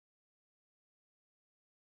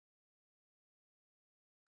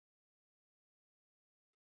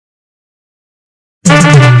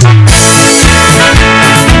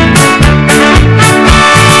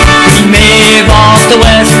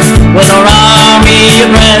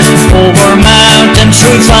Over mountains,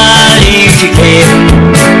 through valleys she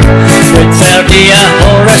came. With Ardee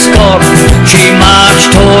or escort, she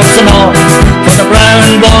marched towards the north, for the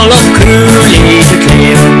brown bull of Cooley to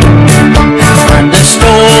claim. And the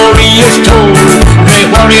story is told, great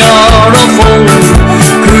warrior of old,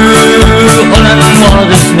 Cuchulainn was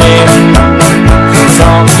his name.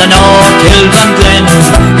 From the north hills and glens,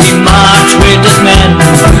 he marched with his men,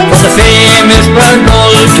 for the famous brown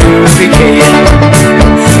bull to reclaim.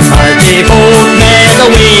 As they both made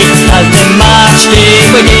away, as they marched day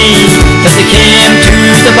by day, till they came to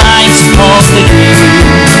the banks of the Dee.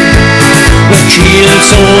 With shields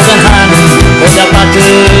sword in hand, where the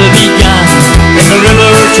battle began, in the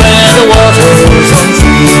rivers where the waters run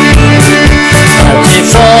free. As they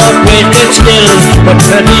fought, waited still, but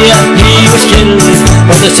Ardee he was killed,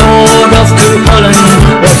 for the sword of Cuchulainn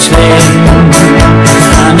was slain.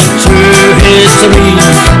 And through history,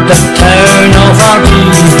 the town of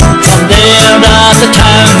Ardee, from there that the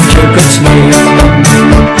town took its name.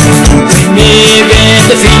 Queen Maeve gave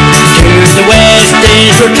defeat to the West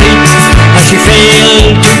Day's retreat, as she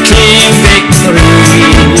failed to claim victory.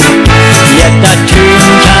 Yet that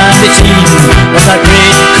tomb can be seen, was that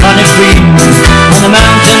great Connacht Green, on the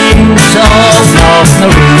mountains of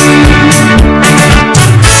Knocknaree.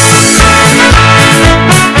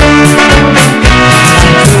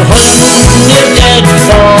 Cuchulainn is dead,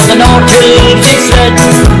 for the north hills he fled,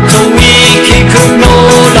 so weak he could no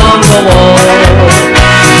longer walk.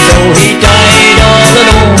 So he died all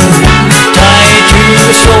alone, tied to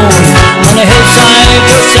a stone, on a hillside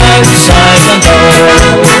just outside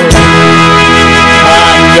Dundalk.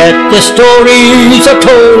 And yet the stories are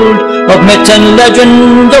told, of myth and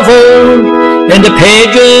legend of old, in the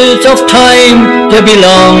pages of time they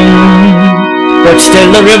belong. But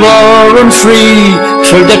still the river runs free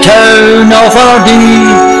through the town of Ardee,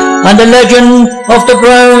 and the legend of the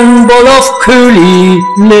brown bull of Cooley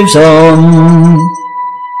lives on.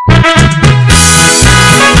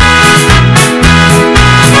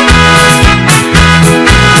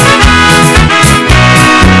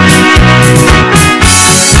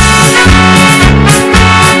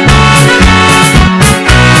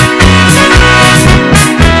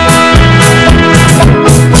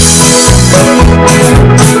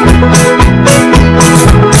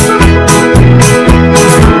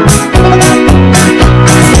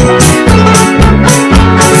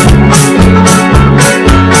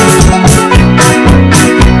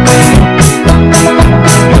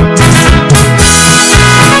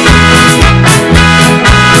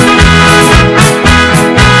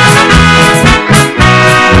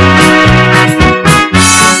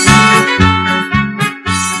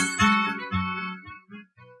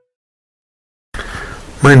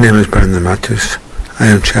 My name is Brendan Matthews. I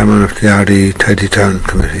am chairman of the Ardee Tidy Town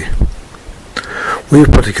Committee. We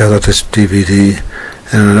have put together this DVD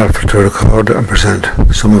in an effort to record and present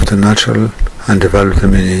some of the natural and developed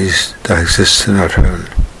amenities that exist in our town.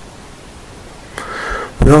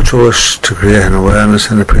 We also wish to create an awareness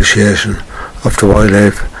and appreciation of the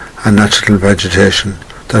wildlife and natural vegetation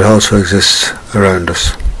that also exists around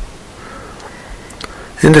us.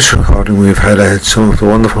 In this recording we have highlighted some of the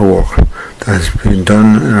wonderful work that has been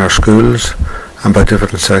done in our schools and by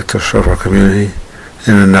different sectors of our community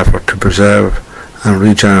in an effort to preserve and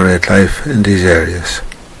regenerate life in these areas.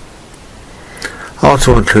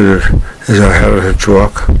 Also included is our heritage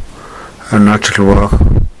walk, our natural walk,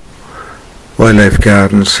 wildlife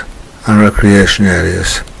gardens and recreation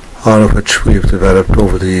areas, all of which we have developed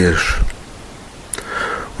over the years.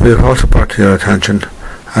 We have also brought to your attention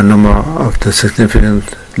a number of the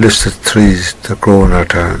significant listed trees that grow in our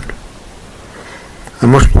town. A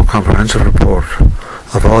much more comprehensive report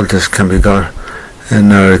of all this can be got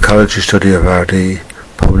in our Ecology study of Ardee,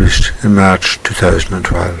 published in March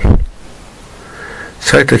 2012.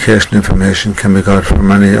 Site location information can be got from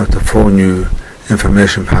any of the 4 new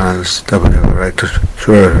information panels that we have erected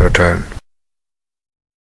throughout our town.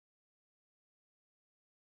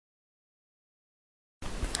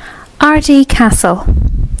 Ardee Castle.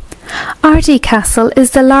 Ardee Castle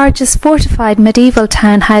is the largest fortified medieval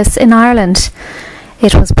townhouse in Ireland.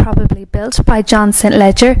 It was probably built by John St.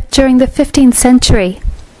 Leger during the 15th century.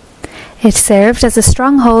 It served as a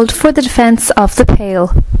stronghold for the defence of the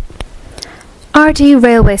Pale. Ardee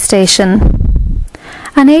Railway Station.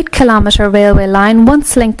 An 8-kilometre railway line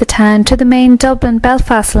once linked the town to the main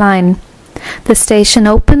Dublin-Belfast line. The station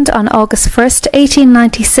opened on August 1st,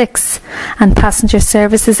 1896, and passenger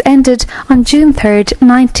services ended on June 3rd,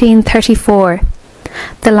 1934.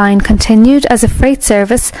 The line continued as a freight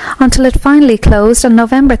service until it finally closed on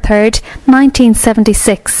November 3rd,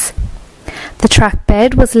 1976. The track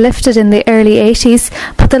bed was lifted in the early 80s,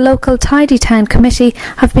 but the local Tidy Town Committee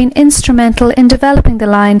have been instrumental in developing the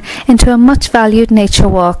line into a much valued nature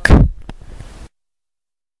walk.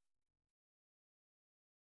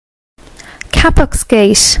 Capock's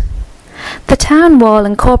Gate. The town wall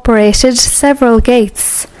incorporated several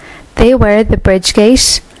gates. They were the Bridge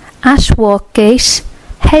Gate, Ash Walk Gate,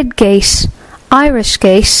 Head Gate, Irish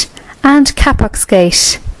Gate and Capock's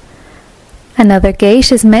Gate. Another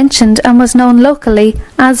gate is mentioned and was known locally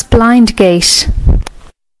as Blind Gate.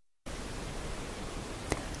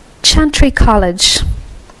 Chantry College.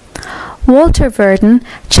 Walter Verdon,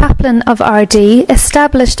 chaplain of Ardee,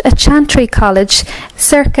 established a chantry college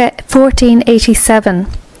circa 1487.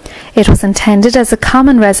 It was intended as a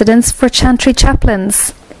common residence for chantry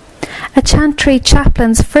chaplains. A chantry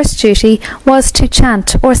chaplain's first duty was to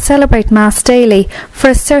chant or celebrate Mass daily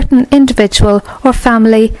for a certain individual or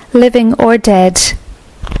family, living or dead.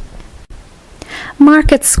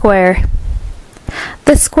 Market Square.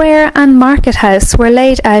 The square and market house were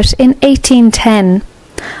laid out in 1810.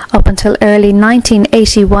 Up until early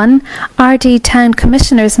 1981, Ardee Town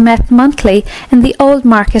Commissioners met monthly in the old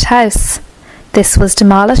market house. This was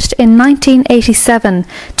demolished in 1987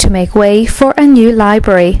 to make way for a new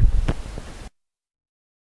library.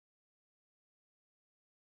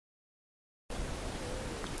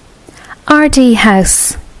 Ardee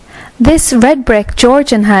House. This red brick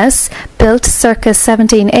Georgian house, built circa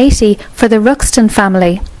 1780 for the Ruxton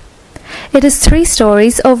family. It is 3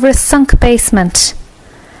 stories over a sunk basement.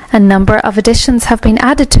 A number of additions have been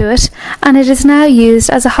added to it, and it is now used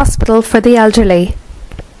as a hospital for the elderly.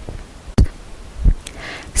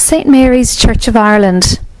 St Mary's Church of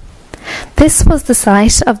Ireland. This was the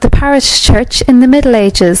site of the parish church in the Middle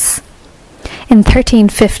Ages. In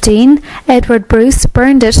 1315, Edward Bruce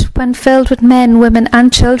burned it when filled with men, women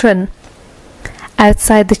and children.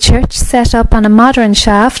 Outside the church, set up on a modern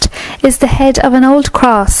shaft, is the head of an old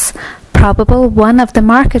cross, probable one of the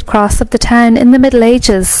market cross of the town in the Middle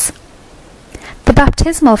Ages. The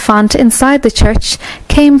baptismal font inside the church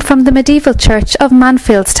came from the medieval church of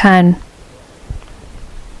Manfieldstown.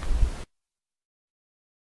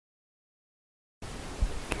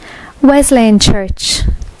 Wesleyan Church.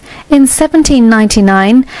 In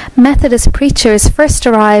 1799, Methodist preachers first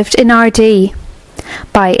arrived in Ardee.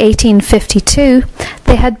 By 1852,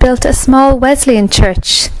 they had built a small Wesleyan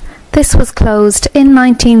church. This was closed in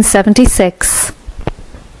 1976.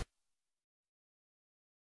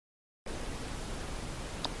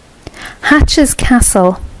 Hatch's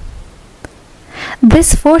Castle.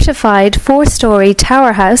 This fortified 4-storey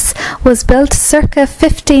tower house was built circa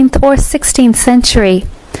 15th or 16th century.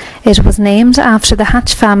 It was named after the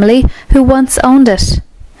Hatch family who once owned it.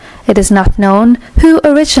 It is not known who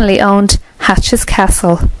originally owned Hatch's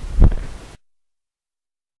Castle.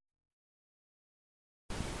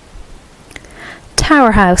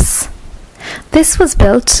 Tower House. This was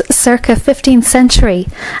built circa 15th century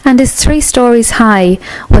and is 3 stories high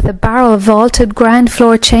with a barrel vaulted ground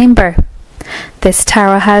floor chamber. This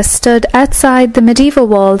tower house stood outside the medieval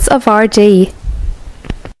walls of Ardee.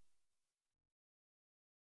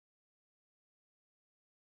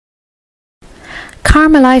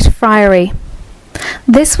 Carmelite Friary.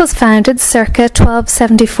 This was founded circa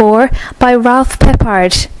 1274 by Ralph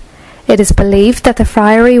Peppard. It is believed that the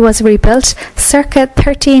friary was rebuilt circa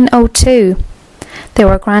 1302. They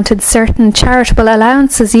were granted certain charitable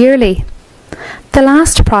allowances yearly. The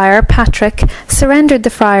last prior, Patrick, surrendered the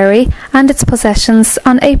friary and its possessions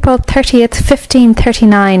on April 30th,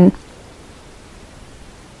 1539.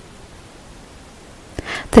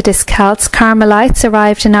 The Discalced Carmelites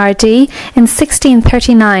arrived in Ardee in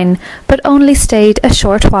 1639, but only stayed a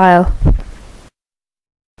short while.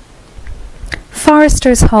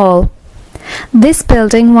 Foresters' Hall. This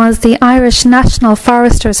building was the Irish National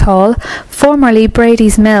Foresters' Hall, formerly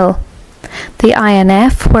Brady's Mill. The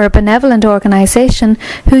INF were a benevolent organisation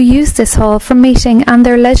who used this hall for meeting and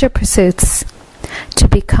their leisure pursuits. To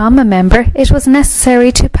become a member, it was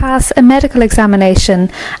necessary to pass a medical examination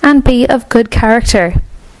and be of good character.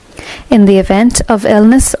 In the event of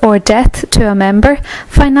illness or death to a member,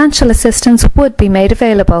 financial assistance would be made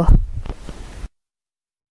available.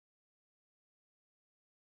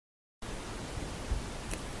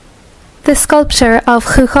 The sculpture of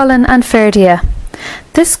Cuchulainn and Ferdia.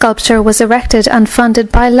 This sculpture was erected and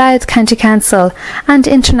funded by Louth County Council and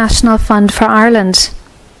International Fund for Ireland.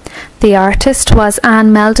 The artist was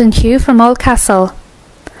Anne Meldonhue from Oldcastle.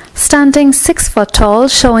 Standing 6 foot tall,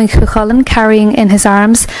 showing Cuchulainn carrying in his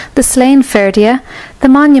arms the slain Ferdia, the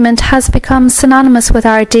monument has become synonymous with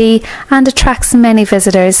Ardee and attracts many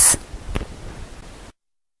visitors.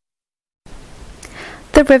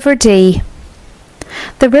 The River Dee.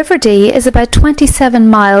 The River Dee is about 27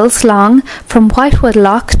 miles long from Whitewood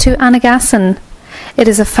Lough to Annagassan. It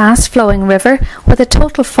is a fast-flowing river with a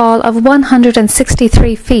total fall of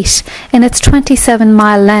 163 feet in its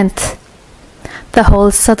 27-mile length. The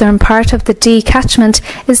whole southern part of the Dee catchment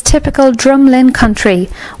is typical drumlin country,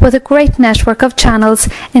 with a great network of channels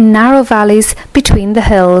in narrow valleys between the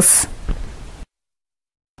hills.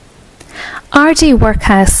 Ardee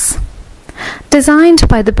Workhouse. Designed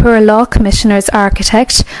by the Poor Law Commissioner's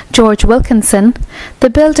architect, George Wilkinson, the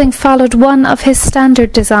building followed one of his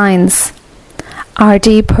standard designs.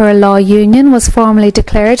 Ardee Poor Law Union was formally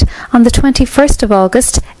declared on the 21st of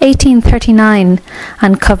August 1839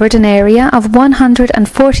 and covered an area of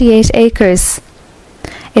 148 acres.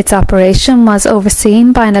 Its operation was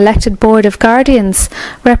overseen by an elected board of guardians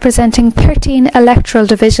representing 13 electoral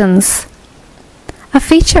divisions. A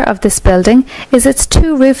feature of this building is its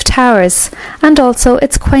two roof towers and also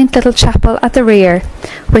its quaint little chapel at the rear,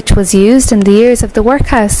 which was used in the years of the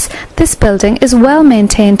workhouse. This building is well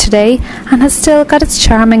maintained today and has still got its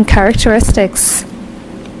charming characteristics.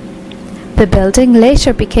 The building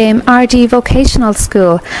later became Ardee Vocational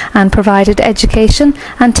School and provided education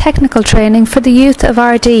and technical training for the youth of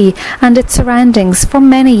Ardee and its surroundings for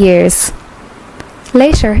many years.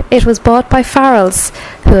 Later, it was bought by Farrells,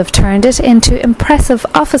 who have turned it into impressive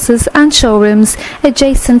offices and showrooms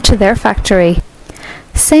adjacent to their factory.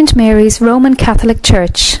 St. Mary's Roman Catholic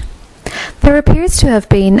Church. There appears to have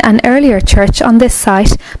been an earlier church on this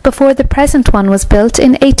site before the present one was built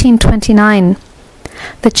in 1829.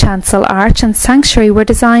 The chancel arch and sanctuary were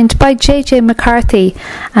designed by J.J. McCarthy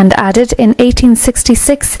and added in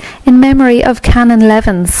 1866 in memory of Canon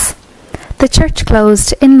Levens. The church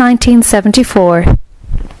closed in 1974.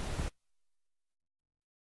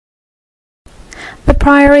 The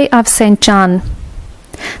Priory of St. John.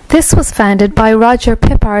 This was founded by Roger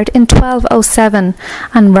Pippard in 1207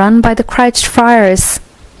 and run by the Crouched Friars.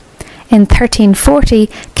 In 1340,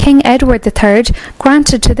 King Edward III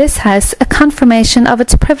granted to this house a confirmation of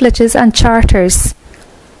its privileges and charters.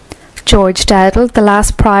 George Dowdall, the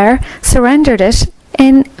last prior, surrendered it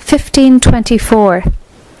in 1524.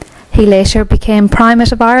 He later became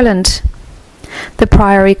Primate of Ireland. The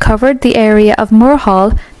priory covered the area of Moore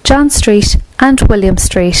Hall, John Street and William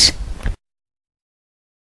Street.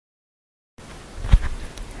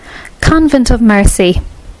 Convent of Mercy.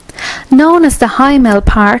 Known as the High Mill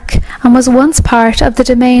Park and was once part of the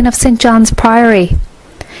domain of St. John's Priory.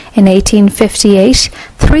 In 1858,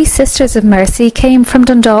 3 Sisters of Mercy came from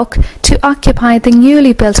Dundalk to occupy the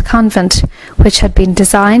newly built convent, which had been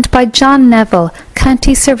designed by John Neville,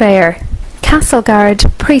 County Surveyor. Castleguard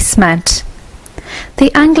Priestmount.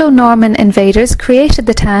 The Anglo-Norman invaders created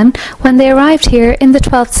the town when they arrived here in the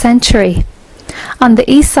 12th century. On the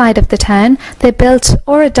east side of the town, they built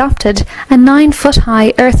or adopted a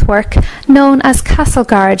 9-foot-high earthwork known as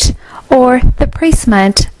Castleguard, or the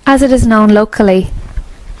Priestmount as it is known locally.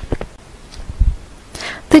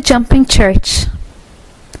 The Jumping Church.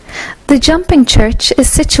 The Jumping Church is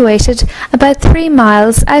situated about 3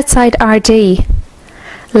 miles outside Ardee.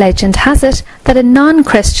 Legend has it that a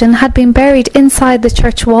non-Christian had been buried inside the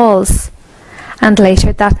church walls, and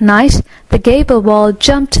later that night the gable wall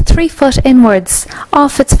jumped 3 foot inwards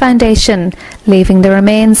off its foundation, leaving the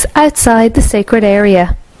remains outside the sacred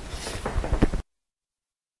area.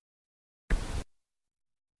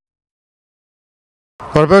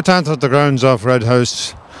 We're about to enter the grounds of Red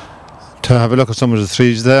House to have a look at some of the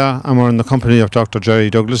trees there, and we're in the company of Dr. Jerry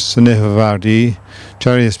Douglas, a native of Ardee.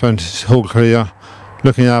 Jerry has spent his whole career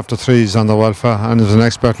looking after trees and their welfare and is an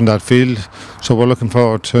expert in that field, so we're looking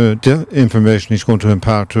forward to the information he's going to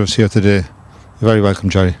impart to us here today. You're very welcome,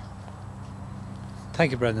 Jerry.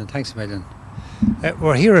 Thank you, Brendan. Thanks a million.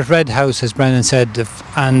 We're here at Red House, as Brendan said,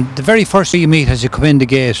 and the very first thing you meet as you come in the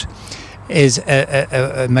gate is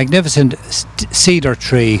a magnificent cedar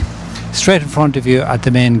tree straight in front of you at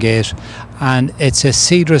the main gate, and it's a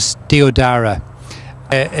Cedrus deodara.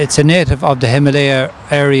 It's a native of the Himalaya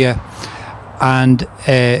area, and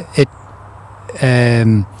it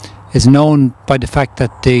is known by the fact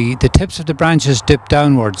that the tips of the branches dip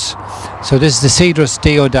downwards. So this is the Cedrus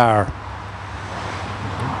deodara.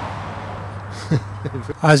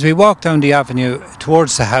 As we walk down the avenue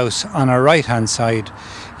towards the house, on our right hand side,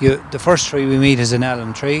 the first tree we meet is an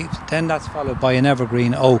elm tree, then that's followed by an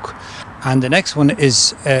evergreen oak, and the next one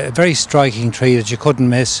is a very striking tree that you couldn't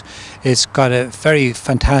miss. It's got a very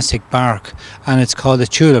fantastic bark, and it's called a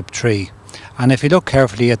tulip tree. And if you look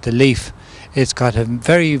carefully at the leaf, it's got a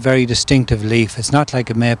very, very distinctive leaf. It's not like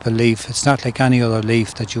a maple leaf, it's not like any other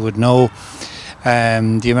leaf that you would know.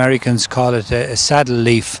 The Americans call it a saddle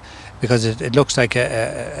leaf. because it looks like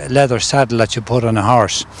a leather saddle that you put on a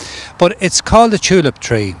horse. But it's called the tulip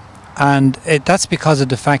tree, and that's because of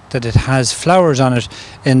the fact that it has flowers on it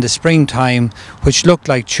in the springtime which look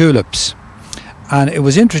like tulips. And it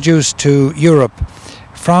was introduced to Europe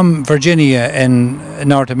from Virginia in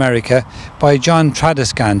North America by John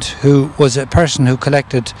Tradescant, who was a person who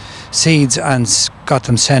collected seeds and got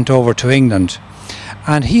them sent over to England.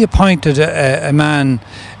 And he appointed a man,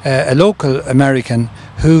 a local American,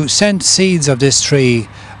 who sent seeds of this tree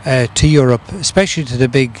to Europe, especially to the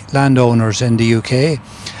big landowners in the UK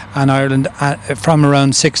and Ireland from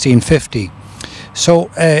around 1650. So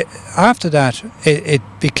after that it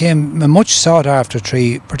became a much sought after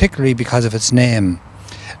tree, particularly because of its name,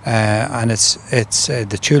 and it's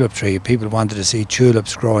the tulip tree. People wanted to see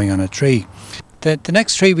tulips growing on a tree. The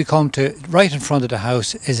next tree we come to right in front of the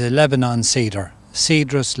house is a Lebanon cedar,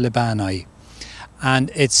 Cedrus libani,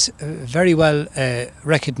 and it's very well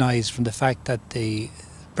recognised from the fact that the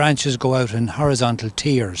branches go out in horizontal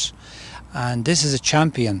tiers, and this is a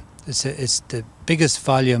champion. It's the biggest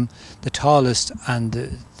volume, the tallest, and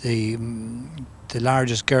the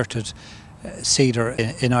largest girted cedar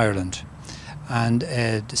in Ireland. And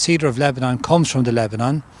the cedar of Lebanon comes from the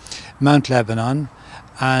Lebanon, Mount Lebanon,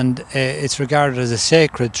 and it's regarded as a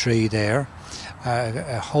sacred tree there,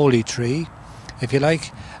 a holy tree, if you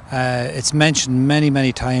like. It's mentioned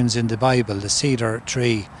many times in the Bible, the cedar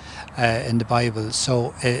tree in the Bible,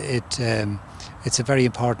 so it's a very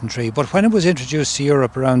important tree. But when it was introduced to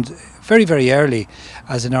Europe around very early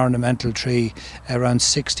as an ornamental tree, around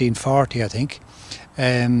 1640 I think,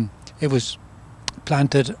 it was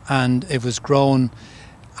planted and it was grown,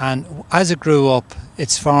 and as it grew up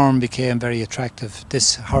its form became very attractive,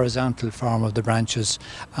 this horizontal form of the branches,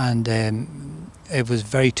 and it was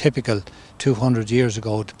very typical 200 years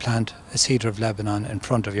ago to plant a cedar of Lebanon in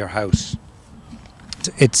front of your house.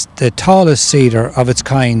 It's the tallest cedar of its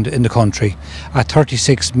kind in the country, at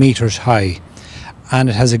 36 metres high, and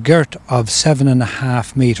it has a girth of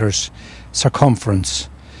 7.5 metres circumference.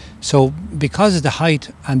 So because of the height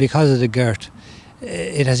and because of the girth,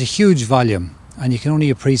 it has a huge volume, and you can only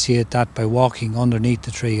appreciate that by walking underneath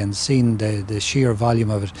the tree and seeing the sheer volume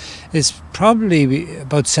of it. It's probably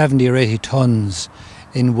about 70 or 80 tonnes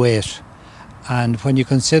in weight, and when you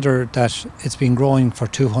consider that it's been growing for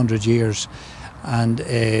 200 years and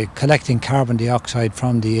collecting carbon dioxide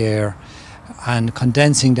from the air and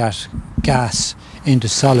condensing that gas into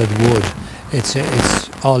solid wood, it's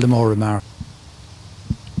all the more remarkable.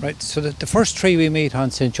 Right, so the first tree we meet on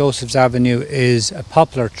St. Joseph's Avenue is a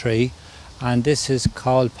poplar tree, and this is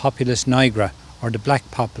called Populus nigra, or the black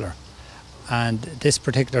poplar. And this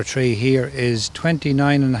particular tree here is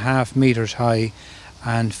 29.5 metres high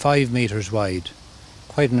and 5 metres wide.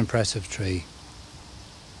 Quite an impressive tree.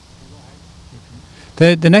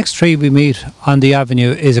 The next tree we meet on the avenue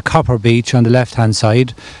is a copper beech on the left hand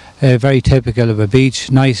side, very typical of a beech,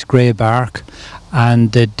 nice grey bark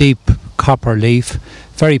and a deep copper leaf,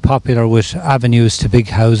 very popular with avenues to big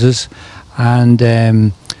houses, and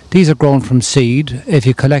these are grown from seed. If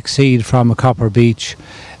you collect seed from a copper beech,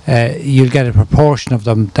 you'll get a proportion of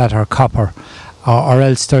them that are copper, or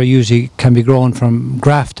else they usually can be grown from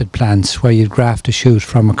grafted plants, where you'd graft a shoot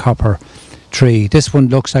from a copper tree. This one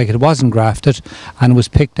looks like it wasn't grafted and was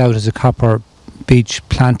picked out as a copper beech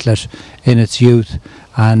plantlet in its youth,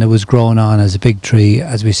 and it was grown on as a big tree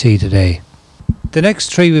as we see today. The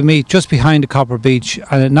next tree we meet just behind the copper beech,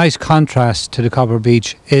 and a nice contrast to the copper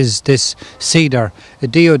beech, is this cedar, a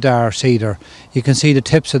deodar cedar. You can see the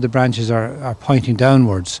tips of the branches are pointing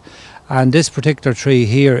downwards, and this particular tree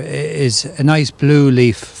here is a nice blue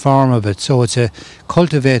leaf form of it, so it's a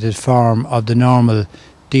cultivated form of the normal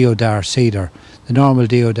deodar cedar. The normal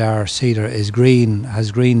deodar cedar is green,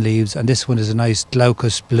 has green leaves, and this one is a nice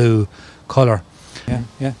glaucous blue colour.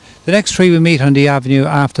 Yeah. The next tree we meet on the avenue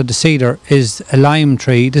after the cedar is a lime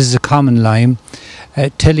tree. This is a common lime,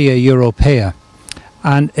 Tilia europaea,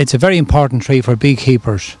 and it's a very important tree for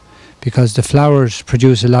beekeepers because the flowers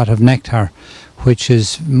produce a lot of nectar, which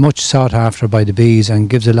is much sought after by the bees and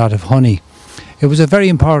gives a lot of honey. It was a very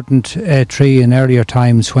important tree in earlier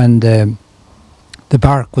times when the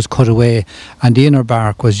bark was cut away and the inner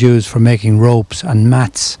bark was used for making ropes and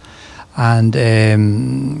mats and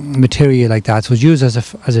material like that. So it was used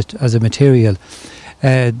as a material.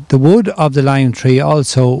 The wood of the lime tree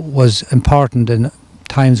also was important in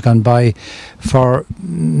times gone by for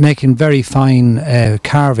making very fine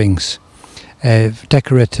carvings,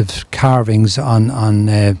 decorative carvings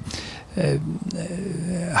on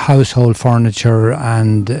household furniture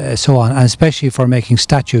and so on, and especially for making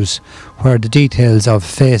statues where the details of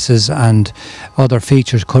faces and other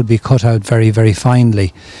features could be cut out very, very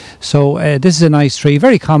finely. So this is a nice tree,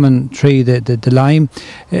 very common tree, the lime.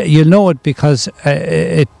 You'll know it because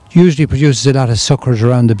it usually produces a lot of suckers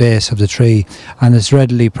around the base of the tree, and it's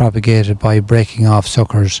readily propagated by breaking off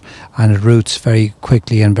suckers, and it roots very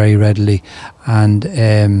quickly and very readily, and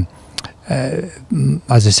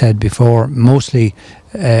as I said before, mostly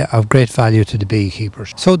of great value to the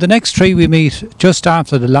beekeepers. So the next tree we meet just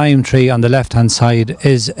after the lime tree on the left hand side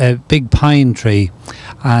is a big pine tree,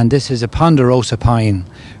 and this is a ponderosa pine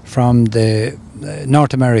from the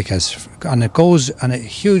North Americas, and it goes on a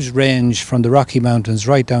huge range from the Rocky Mountains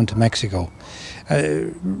right down to Mexico.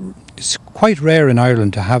 It's quite rare in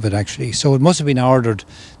Ireland to have it, actually, so it must have been ordered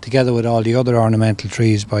together with all the other ornamental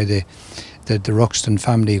trees by the Ruxton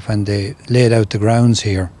family when they laid out the grounds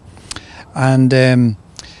here. And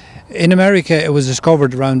in America it was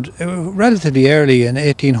discovered around relatively early in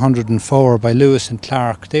 1804 by Lewis and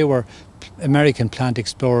Clark. They were American plant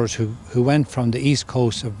explorers who went from the east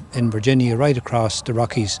coast in Virginia right across the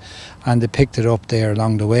Rockies, and they picked it up there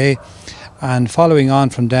along the way. And following on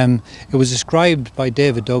from them, it was described by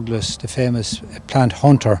David Douglas, the famous plant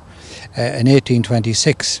hunter, in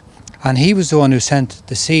 1826. And he was the one who sent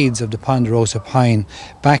the seeds of the ponderosa pine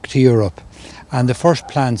back to Europe. And the first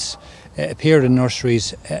plants appeared in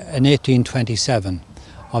nurseries in 1827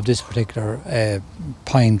 of this particular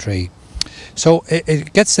pine tree. So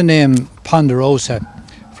it gets the name ponderosa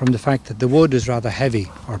from the fact that the wood is rather heavy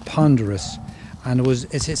or ponderous, and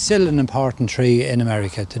it's still an important tree in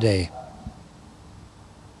America today.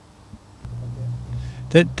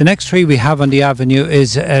 The next tree we have on the avenue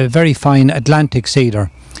is a very fine Atlantic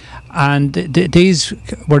cedar. And these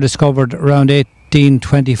were discovered around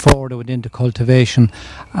 1824. They went into cultivation,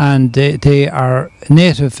 and they are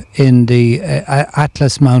native in the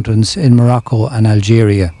Atlas Mountains in Morocco and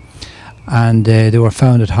Algeria, and they were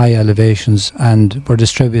found at high elevations and were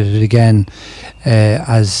distributed again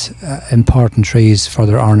as important trees for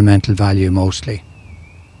their ornamental value mostly.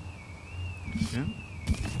 Yeah.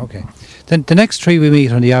 Okay. Then the next tree we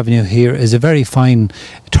meet on the avenue here is a very fine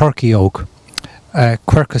turkey oak,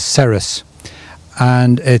 Quercus cerris,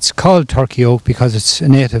 and it's called turkey oak because it's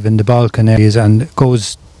native in the Balkan areas and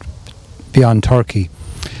goes beyond Turkey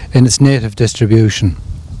in its native distribution.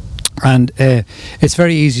 And it's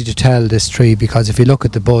very easy to tell this tree because if you look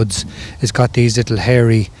at the buds, it's got these little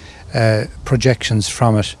hairy projections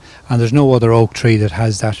from it, and there's no other oak tree that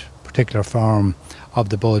has that particular form of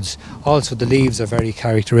the buds. Also, the leaves are very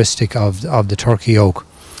characteristic of the turkey oak.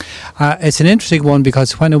 It's an interesting one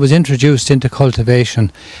because when it was introduced into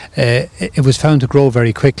cultivation, it was found to grow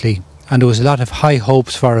very quickly, and there was a lot of high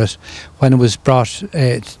hopes for it when it was brought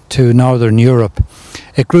to Northern Europe.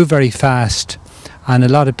 It grew very fast, and a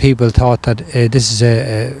lot of people thought that this is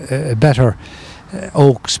a better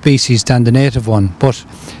oak species than the native one, but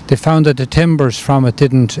they found that the timbers from it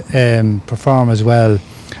didn't perform as well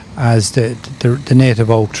as the native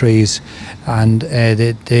oak trees, and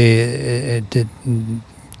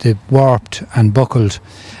they warped and buckled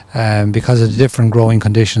because of the different growing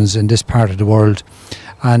conditions in this part of the world.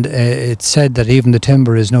 And it's said that even the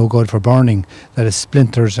timber is no good for burning, that it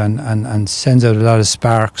splinters and sends out a lot of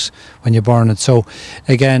sparks when you burn it. So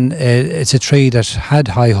again, it's a tree that had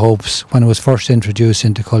high hopes when it was first introduced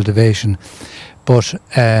into cultivation, but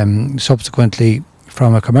subsequently,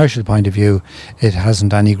 from a commercial point of view, it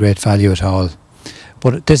hasn't any great value at all.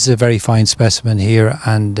 But this is a very fine specimen here,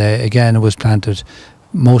 and again, it was planted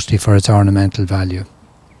mostly for its ornamental value.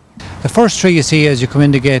 The first tree you see as you come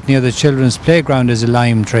in the gate near the children's playground is a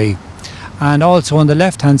lime tree, and also on the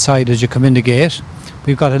left hand side as you come in the gate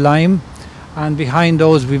we've got a lime, and behind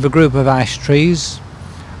those we've a group of ash trees,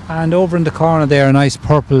 and over in the corner there a nice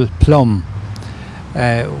purple plum,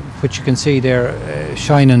 which you can see there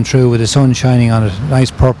shining through with the sun shining on it,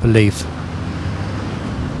 nice purple leaf.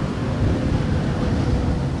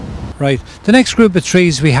 Right, the next group of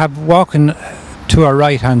trees we have walking to our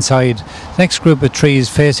right hand side, the next group of trees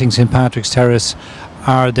facing St Patrick's Terrace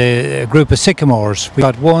are the group of sycamores. We've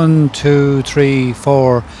got 1, 2, 3,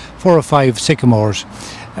 4 or 5 sycamores.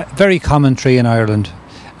 Very common tree in Ireland,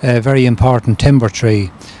 a very important timber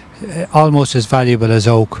tree, almost as valuable as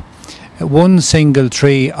oak. One single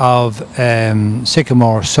tree of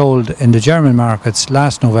sycamore sold in the German markets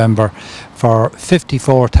last November for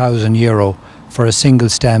 €54,000 for a single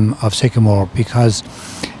stem of sycamore, because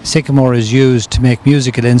sycamore is used to make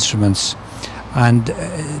musical instruments, and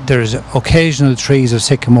there's occasional trees of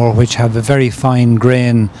sycamore which have a very fine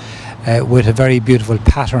grain with a very beautiful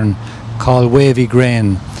pattern called wavy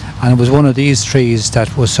grain, and it was one of these trees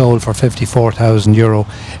that was sold for €54,000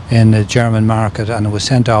 in the German market, and it was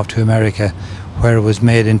sent off to America, where it was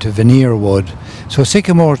made into veneer wood. So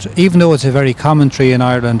sycamore, even though it's a very common tree in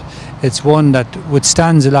Ireland, it's one that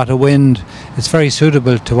withstands a lot of wind. It's very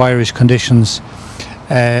suitable to Irish conditions,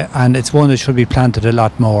 and it's one that should be planted a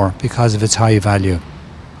lot more because of its high value.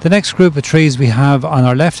 The next group of trees we have on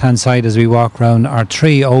our left hand side as we walk round are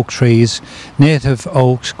 3 oak trees, native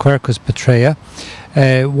oaks, Quercus petraea,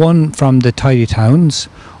 one from the Tidy Towns,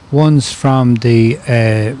 one's from the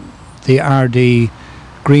Ardee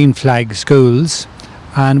Green Flag Schools,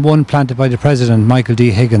 and one planted by the President, Michael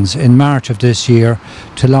D. Higgins, in March of this year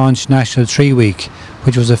to launch National Tree Week,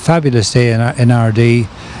 which was a fabulous day in Ardee.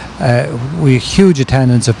 We had huge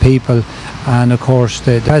attendance of people, and of course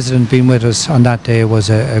the President being with us on that day was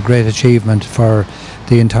a great achievement for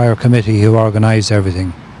the entire committee who organised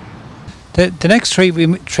everything. The next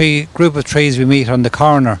group of trees we meet on the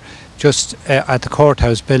corner just at the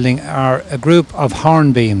courthouse building are a group of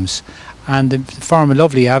hornbeams, and they form a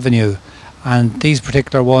lovely avenue, and these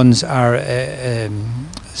particular ones are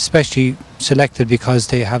especially selected because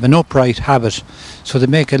they have an upright habit, so they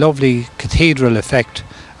make a lovely cathedral effect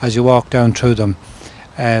as you walk down through them.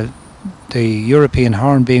 The European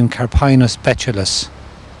hornbeam Carpinus betulus.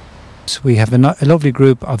 So we have a lovely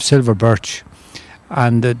group of silver birch,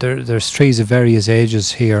 and there's trees of various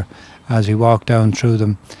ages here as we walk down through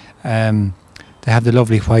them. They have the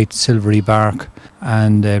lovely white silvery bark,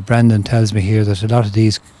 and Brendan tells me here that a lot of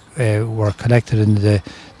these were collected in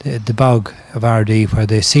the bog of Ardee, where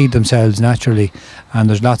they seed themselves naturally, and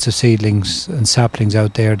there's lots of seedlings and saplings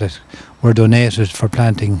out there that were donated for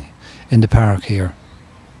planting in the park here.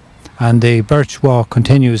 And the birch walk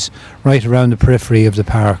continues right around the periphery of the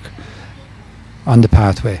park on the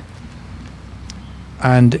pathway.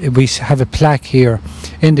 And we have a plaque here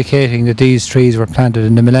indicating that these trees were planted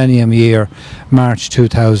in the millennium year, March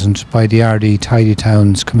 2000, by the Ardee Tidy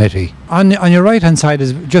Towns Committee. On your right hand side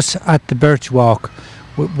is just at the birch walk.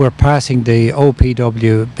 We're passing the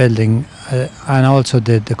OPW building and also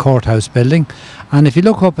the courthouse building, and if you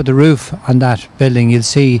look up at the roof on that building, you'll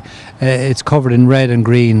see it's covered in red and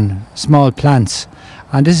green small plants,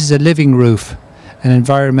 and this is a living roof, an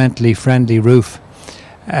environmentally friendly roof.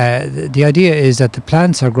 The idea is that the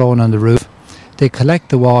plants are grown on the roof, they collect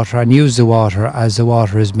the water and use the water as the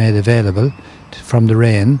water is made available from the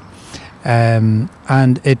rain.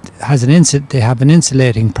 And it has they have an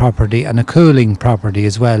insulating property and a cooling property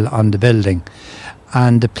as well on the building.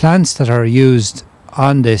 And the plants that are used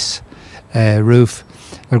on this roof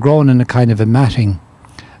are grown in a kind of a matting,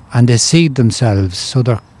 and they seed themselves, so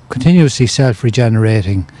they're continuously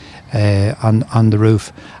self-regenerating on the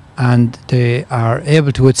roof, and they are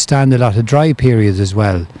able to withstand a lot of dry periods as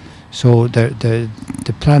well. So the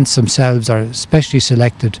plants themselves are specially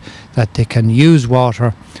selected that they can use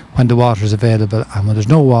water when the water is available, and when there's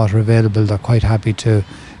no water available, they're quite happy to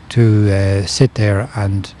sit there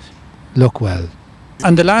and look well.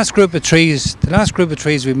 And the last group of trees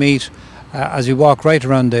we meet as we walk right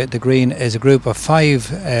around the green is a group of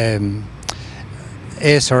 5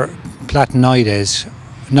 Acer platanoides,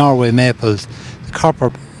 Norway maples, the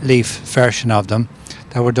copper leaf version of them,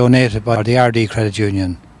 that were donated by the Ardee Credit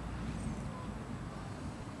Union.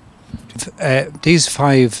 These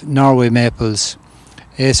 5 Norway maples,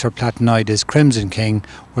 Acer platanoides Crimson King,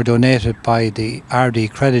 were donated by the Ardee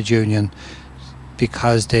Credit Union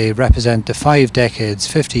because they represent the 5 decades,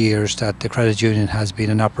 50 years that the credit union has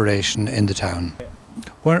been in operation in the town.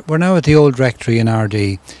 We're now at the old rectory in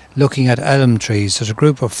Ardee looking at elm trees. There's a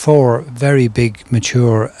group of 4 very big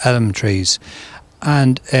mature elm trees,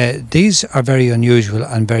 and these are very unusual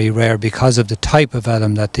and very rare because of the type of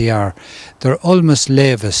elm that they are. They're Ulmus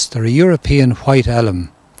laevis, they're a European white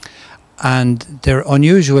elm, and they're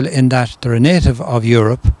unusual in that they're a native of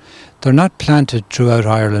Europe. They're not planted throughout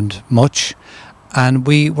Ireland much, and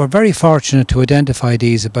we were very fortunate to identify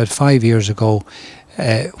these about 5 years ago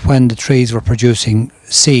when the trees were producing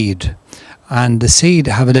seed, and the seed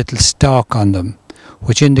have a little stalk on them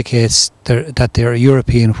which indicates that they're a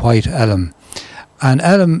European white elm. And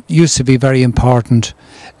elm used to be very important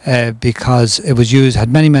because it was had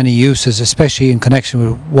many uses, especially in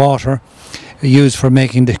connection with water. Used for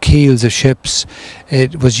making the keels of ships.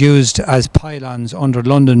 It was used as pylons under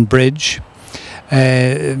London Bridge,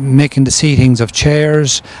 making the seatings of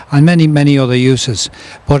chairs, and many other uses.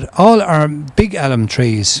 But all our big elm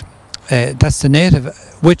trees, that's the native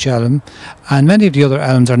wych elm, and many of the other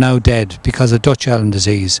elms are now dead because of Dutch elm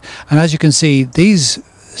disease. And as you can see, these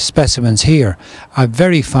specimens here are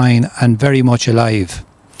very fine and very much alive.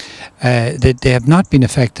 They have not been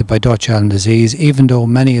affected by Dutch elm disease, even though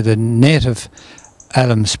many of the native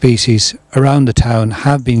elm species around the town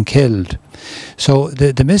have been killed. So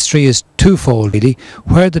the mystery is twofold really.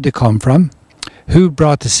 Where did they come from? Who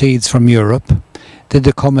brought the seeds from Europe? Did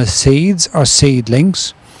they come as seeds or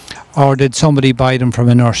seedlings? Or did somebody buy them from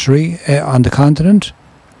a nursery on the continent?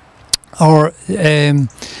 Or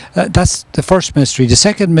that's the first mystery. The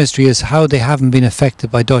second mystery is how they haven't been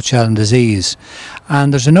affected by Dutch elm disease,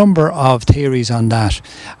 and there's a number of theories on that.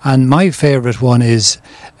 And my favourite one is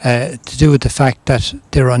to do with the fact that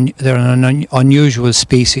they're an unusual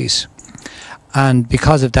species, and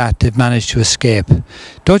because of that they've managed to escape.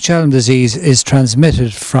 Dutch elm disease is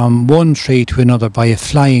transmitted from one tree to another by a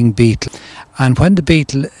flying beetle, and when the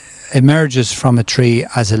beetle emerges from a tree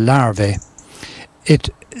as a larvae, it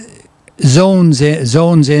zones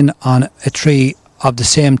in on a tree of the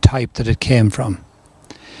same type that it came from.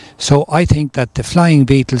 So I think that the flying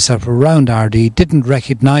beetles that were around Ardee didn't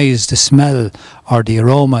recognise the smell or the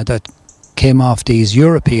aroma that came off these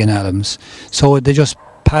European elms, so they just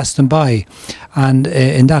passed them by, and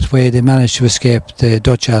in that way they managed to escape the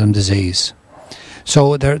Dutch elm disease.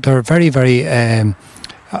 So they're very, very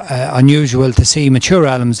unusual to see mature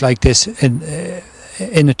elms like this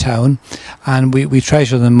in a town, and we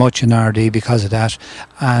treasure them much in Ardee because of that,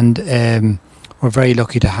 and we're very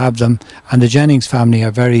lucky to have them. And the Jennings family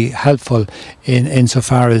are very helpful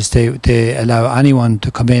insofar as they allow anyone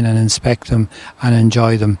to come in and inspect them and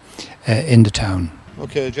enjoy them in the town.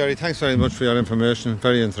 Okay, Jerry, thanks very much for your information.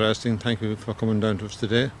 Very interesting. Thank you for coming down to us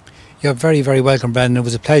today. You're very, very welcome, Brendan. It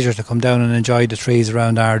was a pleasure to come down and enjoy the trees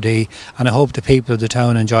around Ardee, and I hope the people of the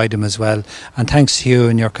town enjoyed them as well. And thanks to you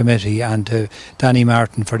and your committee, and to Danny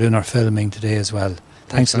Martin for doing our filming today as well.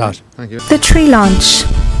 Thanks a lot. Thank you. The tree launch.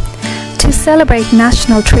 To celebrate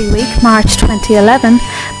National Tree Week, March 2011,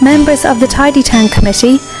 members of the Tidy Town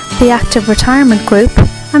Committee, the Active Retirement Group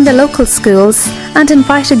and the local schools and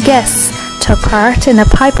invited guests took part in a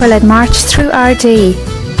Piper-led march through Ardee.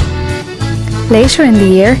 Later in the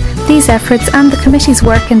year, these efforts and the committee's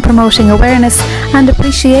work in promoting awareness and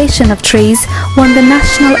appreciation of trees won the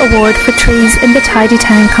National Award for Trees in the Tidy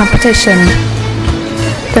Town competition.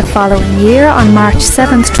 The following year, on March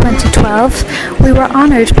 7, 2012, we were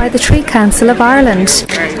honoured by the Tree Council of Ireland.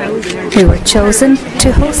 We were chosen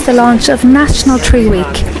to host the launch of National Tree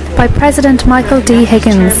Week by President Michael D.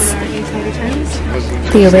 Higgins.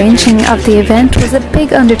 The arranging of the event was a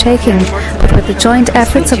big undertaking, but with the joint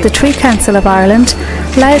efforts of the Tree Council of Ireland,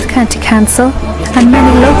 Louth County Council and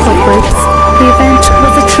many local groups, the event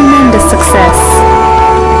was a tremendous success.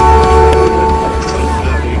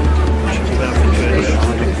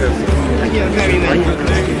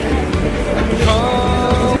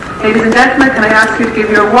 Ladies and gentlemen, can I ask you to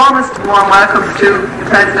give your warmest warm welcomes to the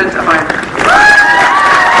President of Ireland.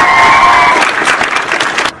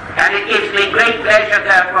 And it gives me great pleasure,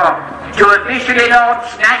 therefore, to officially launch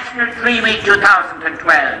National Tree Week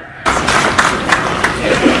 2012.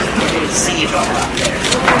 See it all up there.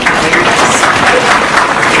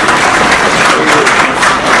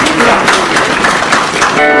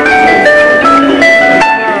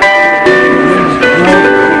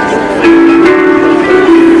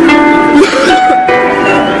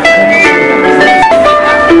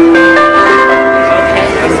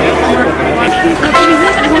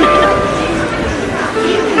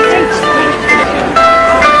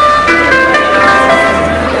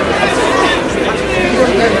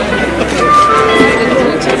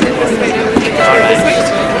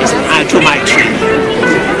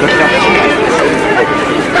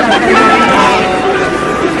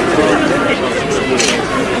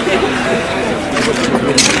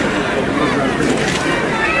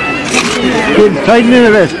 Tighten in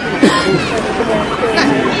a bit.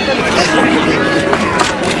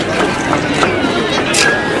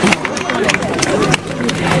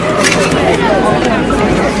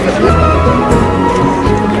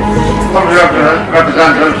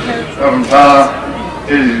 Representatives of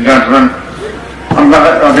ladies and gentlemen, on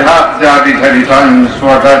behalf of the Ardee Tidy Times,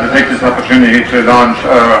 we're glad to take this opportunity to launch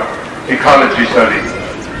our ecology study.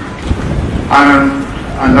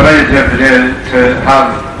 I'm delighted here today to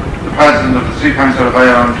have the President of the Tree Council of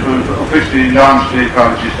Ireland who officially launched the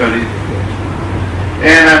ecology study.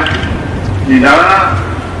 Éanna Nidana,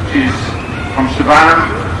 she's from Savannah,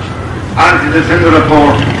 and she lives in the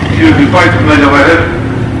report. She'll be quite familiar with it,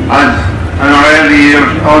 as in her early years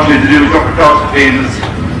all she had to do was look across the fields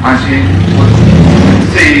and she would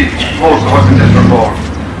see most of what's in this report.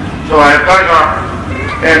 So I have pleasure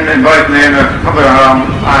in inviting Éanna to come along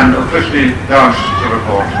and officially launch the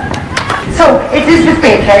report. So it is with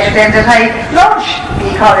great pleasure then that I launch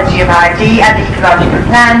the Ecology of Ardee and the Ecological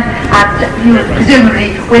Plan, and you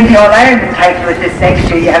presumably win the All-Ireland title with this next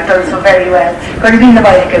year. You have done so very well.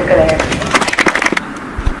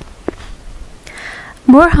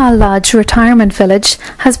 Moorhall Lodge Retirement Village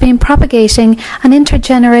has been propagating an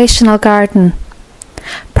intergenerational garden.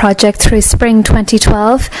 Project through spring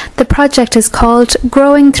 2012, the project is called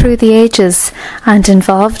Growing Through the Ages and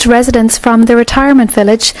involved residents from the retirement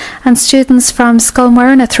village and students from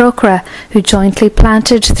Sculmurna Throcra who jointly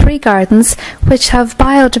planted 3 gardens which have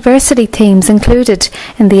biodiversity themes included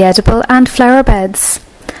in the edible and flower beds.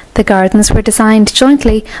 The gardens were designed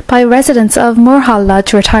jointly by residents of Moorhall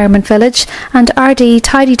Lodge Retirement Village and Ardee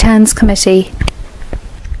Tidy Towns Committee.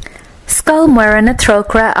 Sculmurna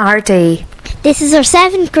Throcra Ardee. This is our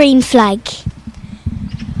 7th green flag.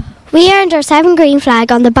 We earned our 7th green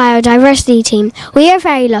flag on the biodiversity team. We are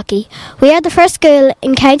very lucky. We are the first school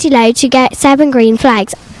in County Louth to get 7 green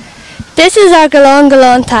flags. This is our Galon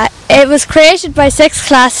Galonta. It was created by 6th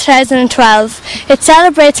class 2012. It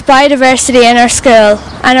celebrates biodiversity in our school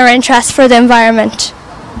and our interest for the environment.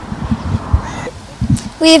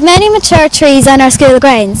 We have many mature trees on our school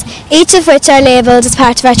grounds, each of which are labelled as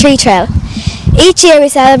part of our tree trail. Each year we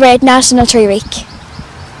celebrate National Tree Week.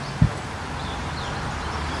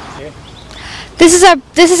 This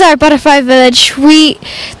is our butterfly village.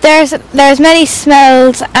 There's many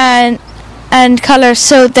smells and colours,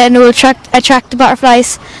 so then it will attract the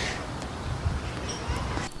butterflies.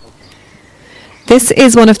 This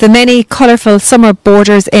is one of the many colourful summer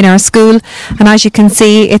borders in our school, and as you can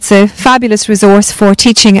see it's a fabulous resource for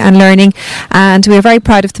teaching and learning, and we are very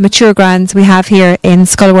proud of the mature grounds we have here in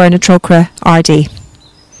Sculmurna Throcra Ardee.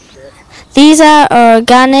 These are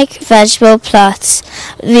organic vegetable plots.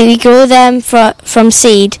 We grow them from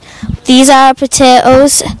seed. These are our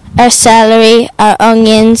potatoes, our celery, our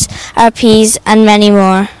onions, our peas and many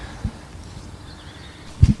more.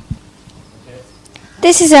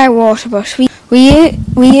 This is our water butt. We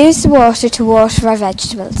use the water to water our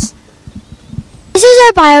vegetables. This is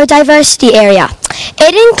our biodiversity area.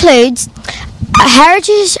 It includes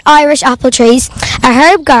heritage Irish apple trees, a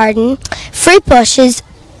herb garden, fruit bushes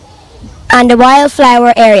and a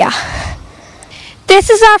wildflower area. This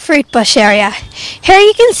is our fruit bush area. Here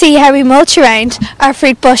you can see how we mulch around our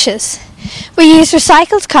fruit bushes. We use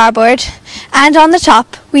recycled cardboard, and on the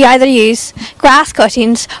top we either use grass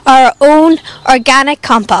cuttings or our own organic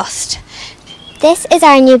compost. This is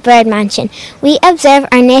our new bird mansion. We observe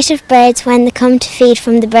our native birds when they come to feed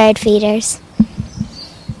from the bird feeders.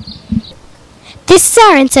 This is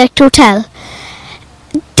our insect hotel.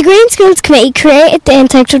 The Green Schools Committee created the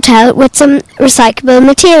insect hotel with some recyclable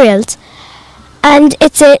materials, and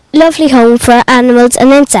it's a lovely home for animals and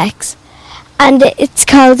insects, and it's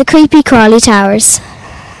called the Creepy Crawly Towers.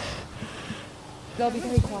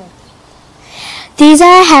 These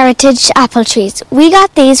are heritage apple trees. We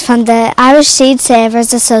got these from the Irish Seed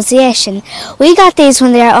Savers Association. We got these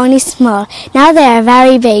when they are only small. Now they are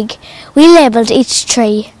very big. We labelled each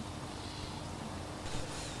tree.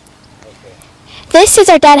 This is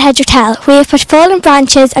our Dead Hedge Hotel. We have put fallen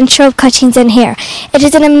branches and shrub cuttings in here. It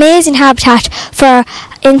is an amazing habitat for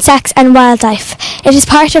insects and wildlife. It is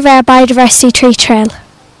part of our biodiversity tree trail.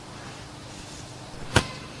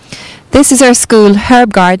 This is our school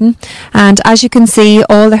herb garden, and as you can see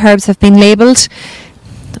all the herbs have been labelled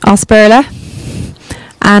Osperla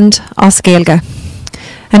and Oscailga.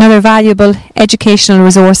 Another valuable educational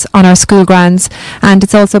resource on our school grounds, and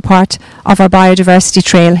it's also part of our biodiversity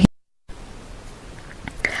trail.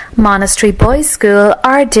 Monastery Boys School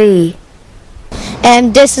Ardee.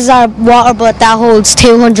 This is our water butt that holds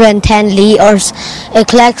 210 litres. It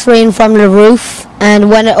collects rain from the roof, and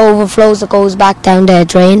when it overflows it goes back down the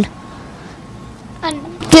drain.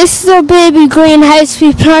 This is our baby greenhouse.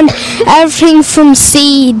 We plant everything from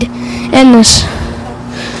seed in it.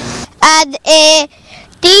 And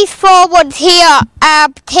these 4 ones here are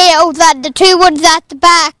potatoes, and the 2 ones at the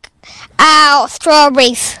back are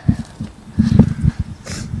strawberries.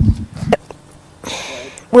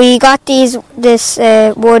 We got this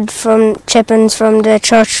wood from chippings from the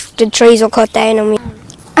church. The trees were cut down,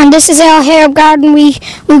 and this is our herb garden. We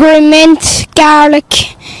grow mint,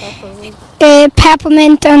 garlic,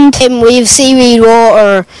 peppermint, and we have seaweed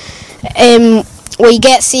water. We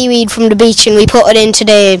get seaweed from the beach and we put it into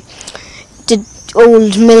the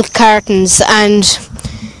old milk cartons, and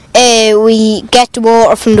we get the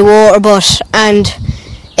water from the water butt, and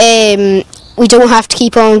we don't have to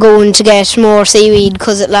keep on going to get more seaweed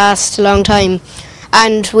because it lasts a long time,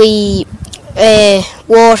 and we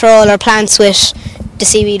water all our plants with the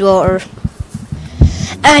seaweed water.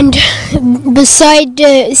 And beside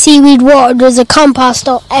the seaweed water there's a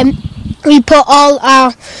composter. We put all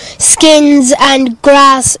our skins and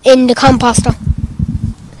grass in the composter.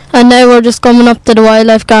 And now we're just coming up to the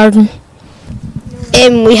wildlife garden.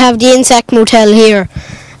 We have the insect motel here,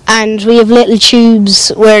 and we have little tubes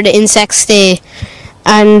where the insects stay,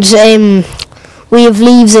 and we have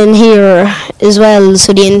leaves in here as well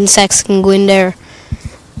so the insects can go in there,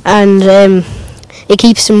 and it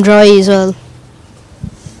keeps them dry as well.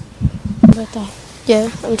 About that. Yeah,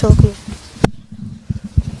 I'm talking.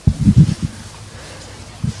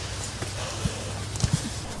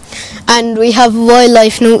 And we have a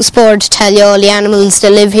wildlife notice board to tell you all the animals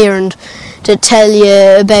that live here and to tell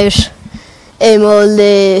you about all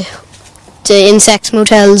the insect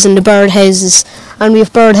motels and the bird houses. And we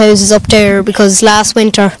have bird houses up there because last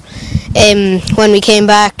winter when we came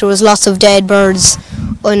back there was lots of dead birds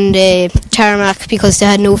on the tarmac because they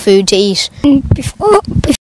had no food to eat. Before